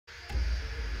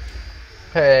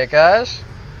Hey guys,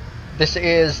 this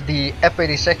is the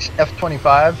F-86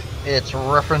 F-25. It's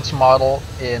reference model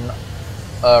in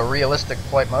realistic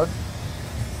flight mode.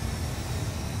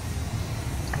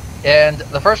 And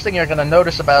the first thing you're going to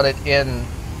notice about it in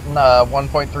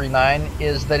 1.39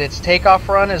 is that its takeoff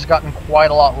run has gotten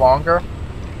quite a lot longer.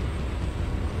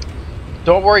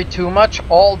 Don't worry too much,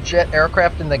 all jet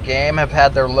aircraft in the game have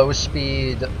had their low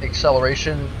speed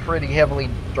acceleration pretty heavily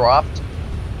dropped,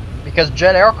 because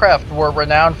jet aircraft were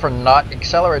renowned for not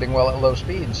accelerating well at low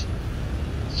speeds.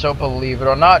 So believe it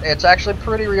or not, it's actually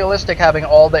pretty realistic having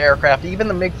all the aircraft, even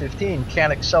the MiG-15,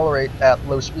 can't accelerate at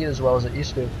low speed as well as it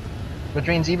used to. Which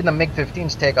means even the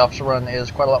MiG-15's takeoff run is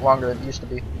quite a lot longer than it used to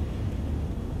be.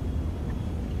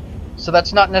 So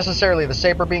that's not necessarily the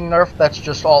Sabre being nerfed, that's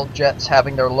just all jets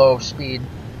having their low speed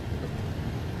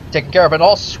taken care of. And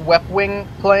all swept wing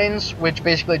planes, which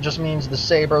basically just means the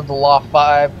Sabre, the Law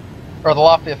 5, or the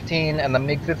Law 15 and the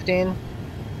MiG-15,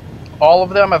 all of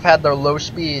them have had their low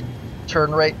speed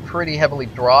turn rate pretty heavily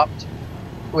dropped,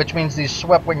 which means these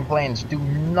swept wing planes do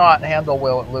not handle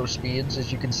well at low speeds,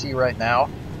 as you can see right now,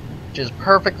 which is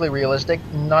perfectly realistic.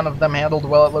 None of them handled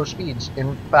well at low speeds.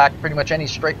 In fact, pretty much any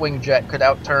straight wing jet could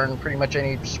outturn pretty much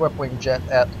any swept wing jet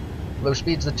at low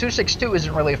speeds. The 262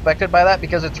 isn't really affected by that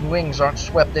because its wings aren't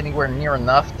swept anywhere near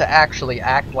enough to actually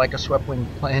act like a swept wing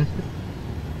plane.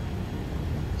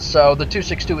 So the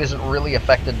 262 isn't really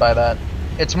affected by that.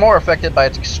 It's more affected by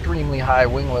its extremely high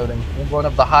wing loading, one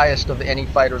of the highest of any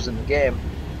fighters in the game.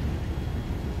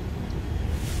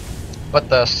 But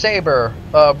the Sabre,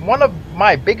 one of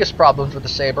my biggest problems with the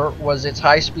Sabre was its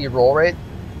high speed roll rate.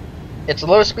 Its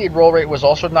low speed roll rate was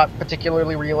also not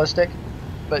particularly realistic,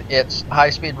 but its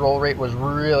high speed roll rate was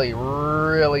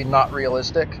really not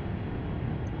realistic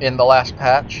in the last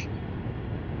patch.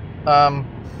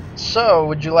 So,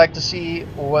 would you like to see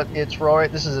what its roll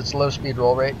rate? This is its low speed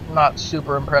roll rate. Not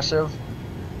super impressive.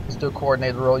 Let's do a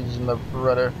coordinated roll using the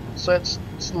rudder. So its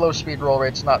low speed roll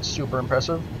rate's not super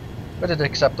impressive, but it's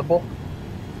acceptable.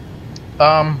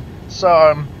 So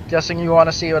I'm guessing you want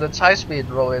to see what its high speed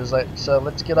roll rate is like. So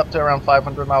let's get up to around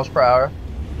 500 miles per hour.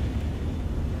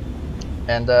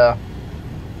 And I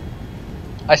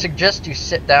suggest you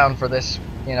sit down for this,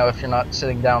 you know, if you're not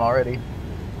sitting down already.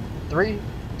 3,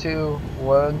 2,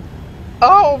 1.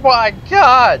 Oh my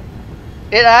god!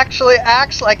 It actually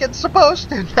acts like it's supposed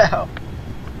to now.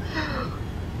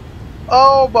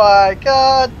 Oh my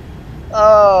god!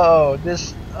 Oh,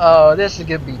 this is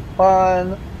gonna be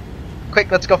fun.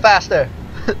 Quick, let's go faster.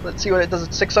 Let's see what it does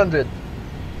at 600.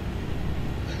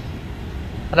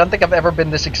 I don't think I've ever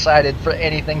been this excited for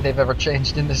anything they've ever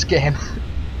changed in this game.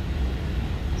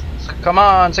 So come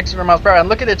on, 600 miles per hour. And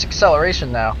look at its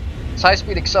acceleration now. Its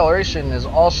high-speed acceleration is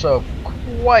also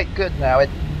quite good now. It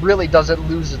really doesn't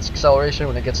lose its acceleration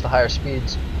when it gets to higher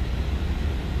speeds,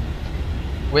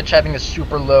 which, having a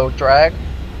super low drag,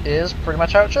 is pretty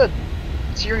much how it should.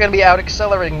 So you're going to be out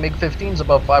accelerating MiG-15s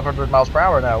above 500 miles per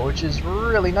hour now, which is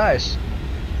really nice.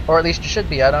 Or at least you should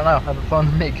be. I don't know. I haven't flown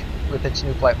the MiG with its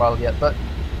new flight model yet, but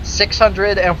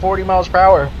 640 miles per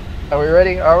hour. Are we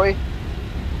ready? Are we?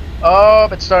 Oh,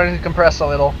 it's starting to compress a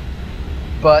little.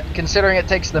 But considering it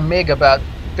takes the MiG about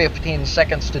 15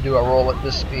 seconds to do a roll at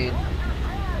this speed,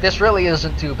 this really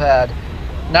isn't too bad.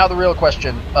 Now the real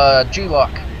question, G-lock.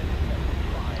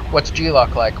 What's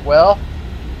G-lock like? Well,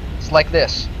 it's like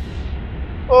this.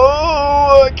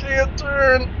 Oh, I can't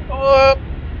turn.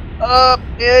 Up,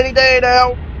 any day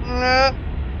now.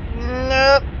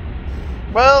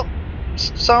 Well,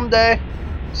 someday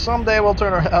we'll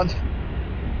turn around.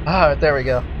 Alright, there we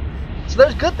go. So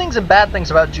there's good things and bad things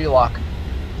about G-lock.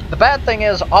 The bad thing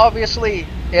is, obviously,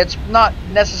 it's not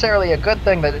necessarily a good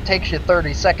thing that it takes you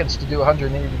 30 seconds to do a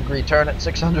 180-degree turn at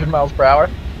 600 miles per hour.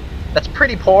 That's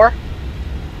pretty poor.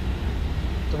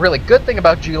 The really good thing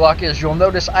about G-lock is you'll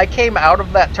notice I came out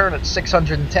of that turn at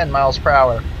 610 miles per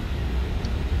hour.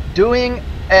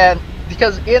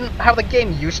 Because in how the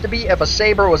game used to be, if a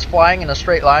Sabre was flying in a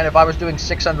straight line, if I was doing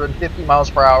 650 miles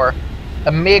per hour,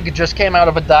 a MiG just came out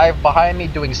of a dive behind me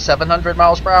doing 700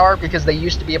 miles per hour, because they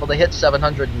used to be able to hit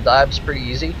 700 in dives pretty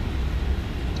easy.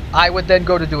 I would then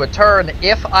go to do a turn.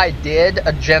 If I did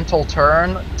a gentle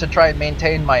turn to try and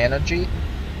maintain my energy,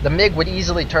 the MiG would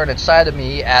easily turn inside of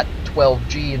me at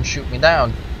 12G and shoot me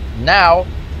down. Now,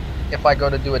 if I go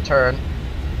to do a turn,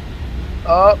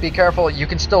 oh, be careful, you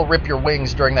can still rip your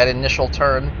wings during that initial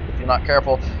turn if you're not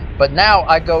careful. But now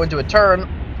I go into a turn,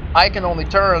 I can only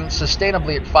turn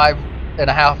sustainably at 5.5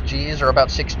 Gs or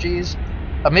about 6 Gs.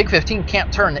 A MiG-15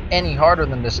 can't turn any harder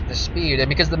than this at this speed, and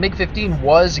because the MiG-15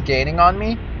 was gaining on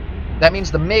me, that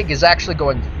means the MiG is actually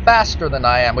going faster than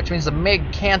I am, which means the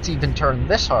MiG can't even turn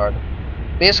this hard.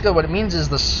 Basically what it means is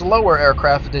the slower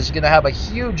aircraft is going to have a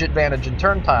huge advantage in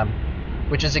turn time,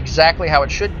 which is exactly how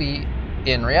it should be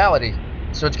in reality.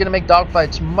 So it's going to make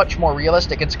dogfights much more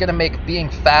realistic. It's going to make being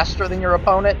faster than your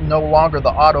opponent no longer the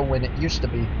auto win it used to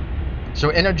be. So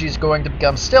energy is going to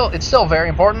become it's still very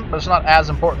important, but it's not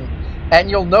as important. And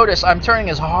you'll notice I'm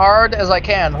turning as hard as I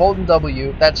can, holding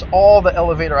W. That's all the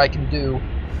elevator I can do.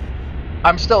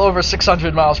 I'm still over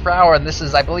 600 miles per hour, and this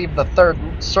is, I believe, the third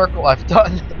circle I've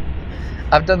done.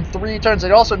 I've done 3 turns.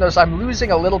 And also notice I'm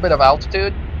losing a little bit of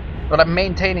altitude, but I'm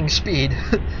maintaining speed.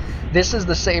 This is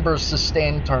the Saber's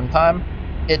sustained turn time.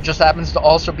 It just happens to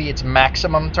also be its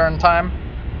maximum turn time,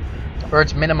 or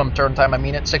its minimum turn time, I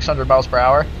mean, at 600 miles per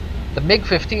hour. The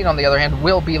MiG-15, on the other hand,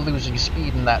 will be losing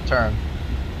speed in that turn,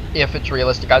 if it's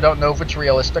realistic. I don't know if it's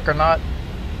realistic or not,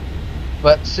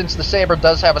 but since the Saber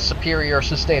does have a superior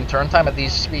sustained turn time at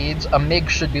these speeds, a MiG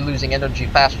should be losing energy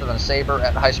faster than a Saber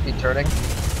at high-speed turning.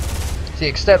 To the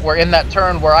extent where in that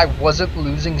turn where I wasn't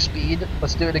losing speed,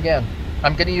 let's do it again.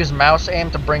 I'm going to use mouse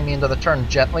aim to bring me into the turn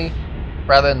gently,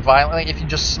 rather than violently. If you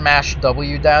just smash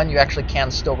W down, you actually can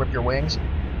still rip your wings.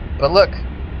 But look,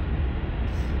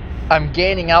 I'm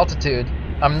gaining altitude.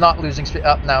 I'm not losing speed.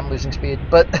 Oh, now I'm losing speed.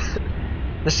 But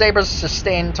the Saber's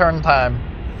sustained turn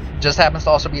time just happens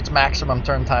to also be its maximum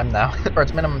turn time now, or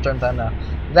its minimum turn time now.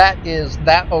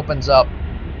 That opens up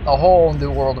a whole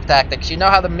new world of tactics. You know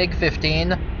how the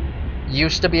MiG-15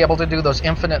 used to be able to do those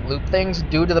infinite loop things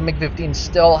due to the MiG-15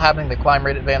 still having the climb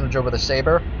rate advantage over the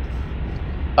Saber?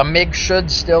 A MiG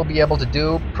should still be able to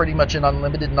do pretty much an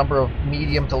unlimited number of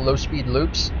medium to low speed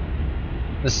loops.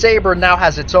 The Saber now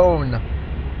has its own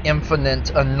infinite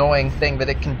annoying thing that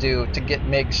it can do to get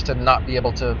MiGs to not be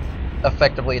able to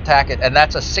effectively attack it, and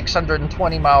that's a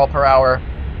 620 mile per hour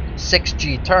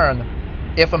 6G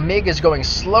turn. If a MiG is going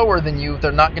slower than you,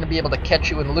 they're not going to be able to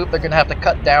catch you in the loop. They're going to have to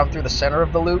cut down through the center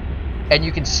of the loop, and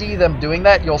you can see them doing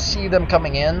that. You'll see them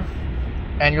coming in,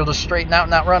 and you'll just straighten out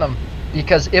and outrun them.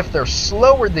 Because if they're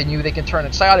slower than you, they can turn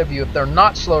inside of you. If they're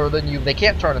not slower than you, they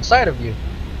can't turn inside of you.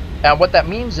 And what that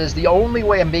means is the only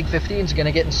way a MiG-15 is going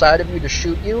to get inside of you to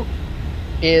shoot you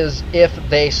is if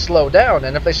they slow down.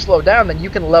 And if they slow down, then you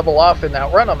can level off and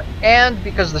outrun them. And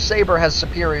because the Saber has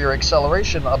superior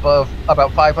acceleration above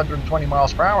about 520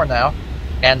 miles per hour now,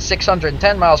 and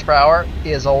 610 miles per hour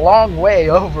is a long way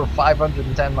over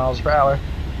 510 miles per hour,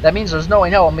 that means there's no way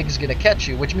in hell a MiG is going to catch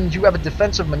you, which means you have a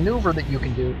defensive maneuver that you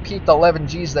can do. Peak the 11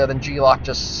 Gs there, then G-lock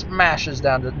just smashes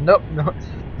down to, nope,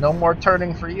 no more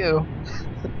turning for you.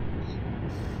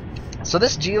 So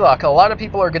this G-lock, a lot of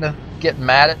people are going to get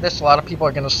mad at this. A lot of people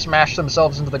are going to smash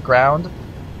themselves into the ground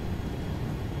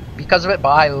because of it, but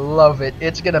I love it.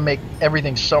 It's going to make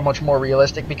everything so much more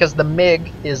realistic because the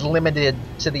MiG is limited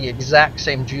to the exact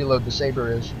same G-load the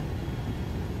Saber is.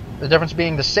 The difference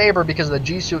being the Saber, because the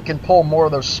G-suit can pull more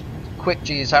of those quick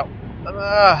Gs.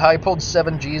 I pulled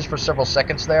 7 Gs for several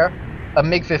seconds there. A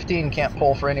MiG-15 can't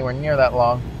pull for anywhere near that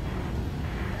long.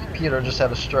 Peter just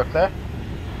had a stroke there.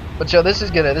 But so this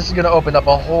is gonna open up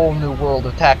a whole new world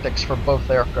of tactics for both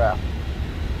aircraft,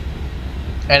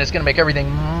 and it's gonna make everything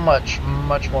much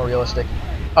more realistic.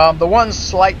 The one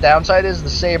slight downside is the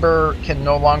Saber can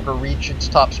no longer reach its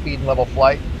top speed and level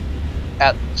flight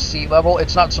at sea level.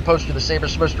 It's not supposed to. The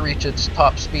Saber's supposed to reach its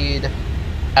top speed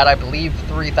at, I believe,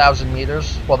 3,000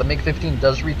 meters, while the MiG-15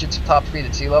 does reach its top speed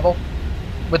at sea level.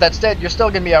 With that said, you're still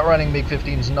gonna be outrunning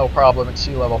MiG-15s no problem at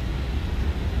sea level.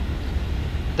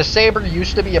 The Saber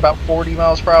used to be about 40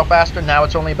 miles per hour faster, now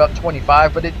it's only about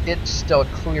 25, but it's still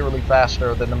clearly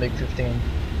faster than the MiG-15.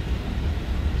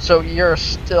 So you're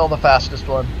still the fastest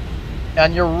one.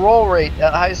 And your roll rate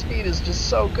at high speed is just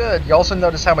so good. You also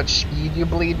notice how much speed you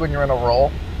bleed when you're in a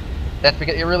roll. That's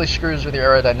because it really screws with your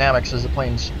aerodynamics as the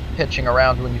plane's pitching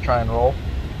around when you try and roll.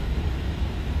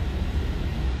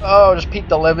 Oh, just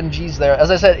peaked 11 Gs there. As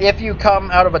I said, if you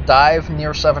come out of a dive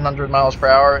near 700 miles per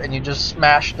hour and you just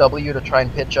smash W to try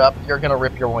and pitch up, you're going to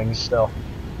rip your wings still.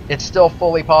 It's still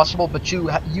fully possible, but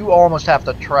you almost have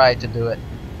to try to do it.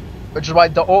 Which is why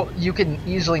you can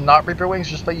easily not rip your wings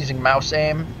just by using mouse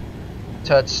aim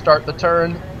to start the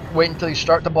turn, wait until you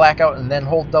start to black out, and then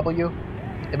hold W.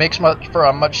 It makes for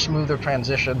a much smoother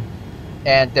transition,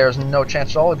 and there's no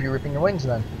chance at all of you ripping your wings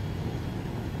then.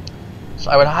 So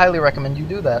I would highly recommend you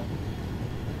do that,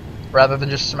 rather than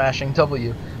just smashing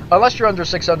W. Unless you're under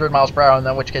 600 miles per hour,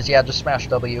 in which case, yeah, just smash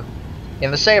W. In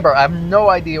the Saber, I have no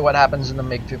idea what happens in the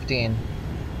MiG-15.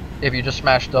 If you just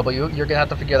smash W, you're going to have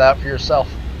to figure that out for yourself.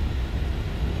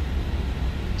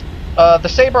 The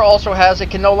Saber also it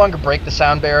can no longer break the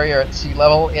sound barrier at sea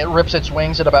level. It rips its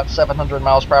wings at about 700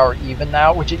 miles per hour even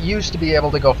now, which it used to be able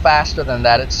to go faster than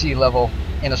that at sea level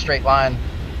in a straight line.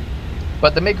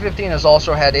 But the MiG-15 has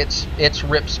also had its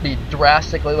rip speed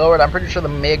drastically lowered. I'm pretty sure the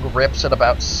MiG rips at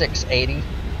about 680,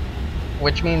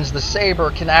 which means the Sabre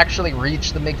can actually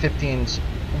reach the MiG-15's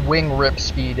wing rip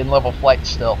speed in level flight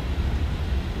still.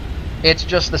 It's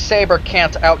just the Sabre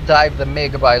can't outdive the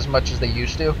MiG by as much as they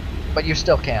used to, but you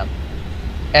still can.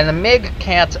 And the MiG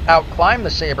can't outclimb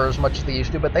the Sabre as much as they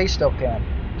used to, but they still can.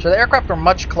 So the aircraft are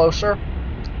much closer,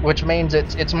 which means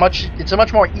it's a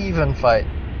much more even fight.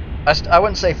 I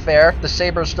wouldn't say fair. The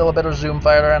Sabre is still a better zoom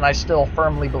fighter, and I still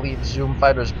firmly believe zoom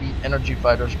fighters beat energy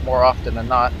fighters more often than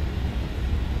not.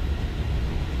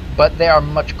 But they are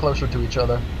much closer to each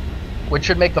other, which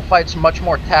should make the fights much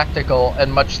more tactical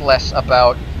and much less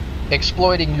about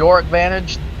exploiting your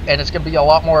advantage, and it's going to be a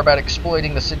lot more about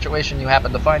exploiting the situation you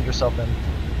happen to find yourself in.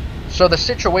 So the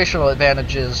situational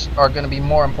advantages are going to be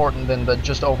more important than the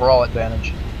just overall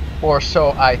advantage. Or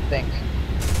so I think.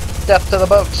 Death to the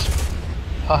boats!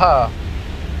 Haha.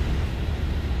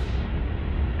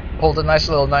 Pulled a nice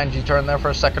little 9G turn there for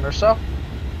a second or so.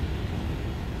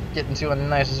 Getting to a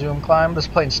nice zoom climb. This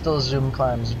plane still zoom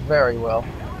climbs very well.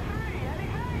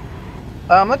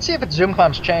 Let's see if its zoom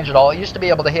climbs change at all. It used to be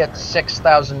able to hit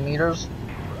 6,000 meters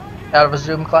out of a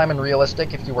zoom climb in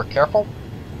realistic if you were careful.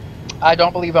 I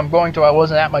don't believe I'm going to. I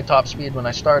wasn't at my top speed when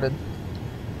I started.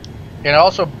 And it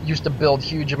also used to build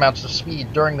huge amounts of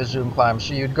speed during the zoom climb.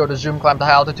 So you'd go to zoom climb to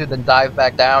high altitude, then dive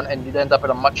back down, and you'd end up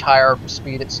at a much higher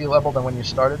speed at sea level than when you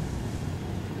started.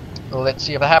 Let's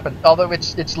see if it happens. Although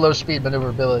it's low speed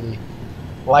maneuverability,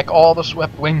 like all the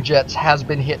swept wing jets, has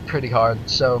been hit pretty hard.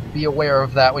 So be aware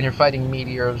of that when you're fighting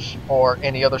meteors or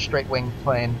any other straight wing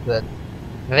plane, that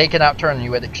they can outturn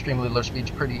you at extremely low speeds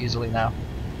pretty easily now.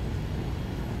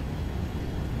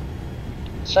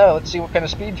 So, let's see what kind of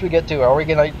speeds we get to. Are we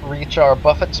going to reach our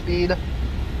Buffett speed?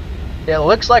 It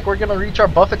looks like we're going to reach our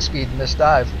Buffett speed in this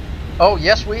dive. Oh,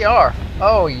 yes we are.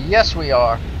 Oh, yes we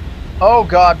are. Oh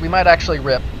god, we might actually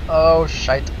rip. Oh,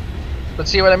 shite. But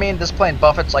see what I mean? This plane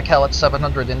buffets like hell at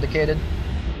 700 indicated.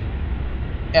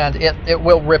 And it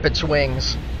will rip its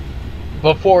wings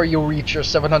before you reach your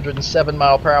 707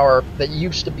 mile per hour that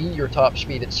used to be your top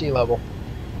speed at sea level.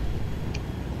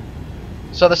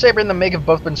 So the Sabre and the MiG have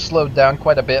both been slowed down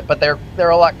quite a bit, but they're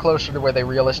a lot closer to where they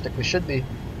realistically should be.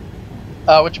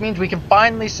 Which means we can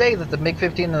finally say that the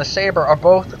MiG-15 and the Sabre are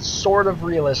both sort of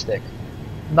realistic.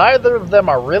 Neither of them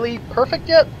are really perfect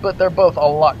yet, but they're both a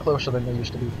lot closer than they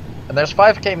used to be. And there's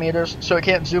 5k meters, so it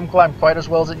can't zoom climb quite as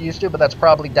well as it used to, but that's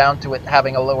probably down to it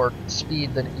having a lower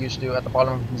speed than it used to at the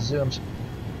bottom of these zooms.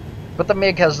 But the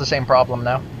MiG has the same problem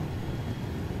now.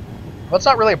 Well, it's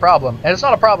not really a problem, and it's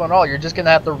not a problem at all. You're just going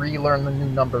to have to relearn the new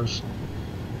numbers.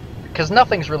 Because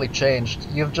nothing's really changed.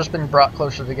 You've just been brought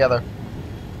closer together.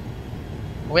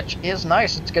 Which is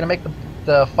nice. It's going to make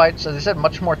the fights, as I said,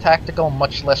 much more tactical,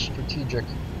 much less strategic.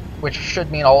 Which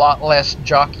should mean a lot less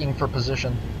jockeying for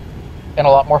position. And a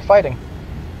lot more fighting.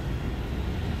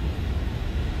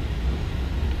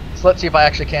 So let's see if I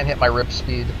actually can hit my rip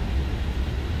speed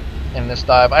in this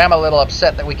dive. I am a little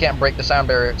upset that we can't break the sound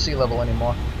barrier at sea level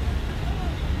anymore.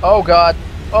 Oh god.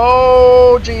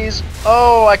 Oh jeez.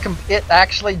 Oh, it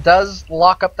actually does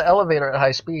lock up the elevator at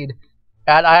high speed.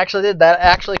 And I actually did that.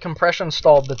 Actually compression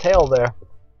stalled the tail there.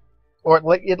 Or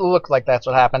it looked like that's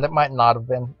what happened. It might not have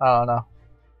been. I don't know.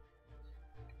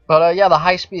 But yeah, the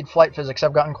high speed flight physics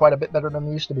have gotten quite a bit better than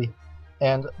they used to be.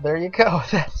 And there you go.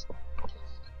 That's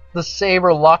the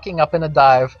Sabre locking up in a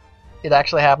dive. It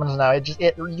actually happens now.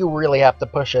 You really have to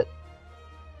push it.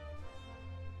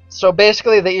 So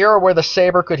basically, the era where the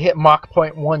Sabre could hit Mach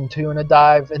 0.12 in a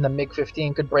dive and the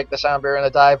MiG-15 could break the sound barrier in a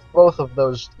dive, both of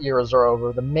those eras are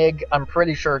over. The MiG, I'm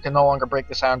pretty sure, can no longer break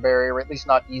the sound barrier, or at least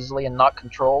not easily and not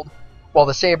controlled, while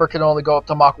the Sabre can only go up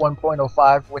to Mach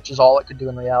 1.05, which is all it could do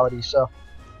in reality. So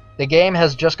the game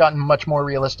has just gotten much more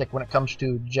realistic when it comes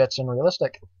to jets in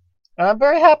realistic. And I'm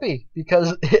very happy,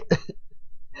 because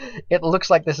it looks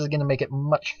like this is going to make it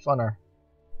much funner.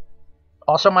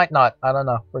 Also might not. I don't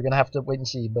know. We're going to have to wait and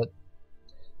see, but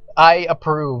I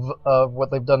approve of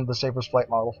what they've done to the Sabre's flight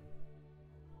model.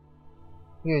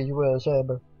 Here you will,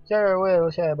 Sabre. Here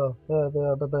will, Sabre.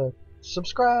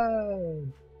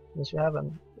 Subscribe! Unless you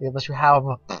haven't. Unless you have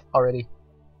already.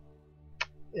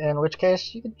 In which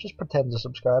case, you can just pretend to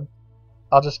subscribe.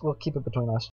 We'll keep it between us.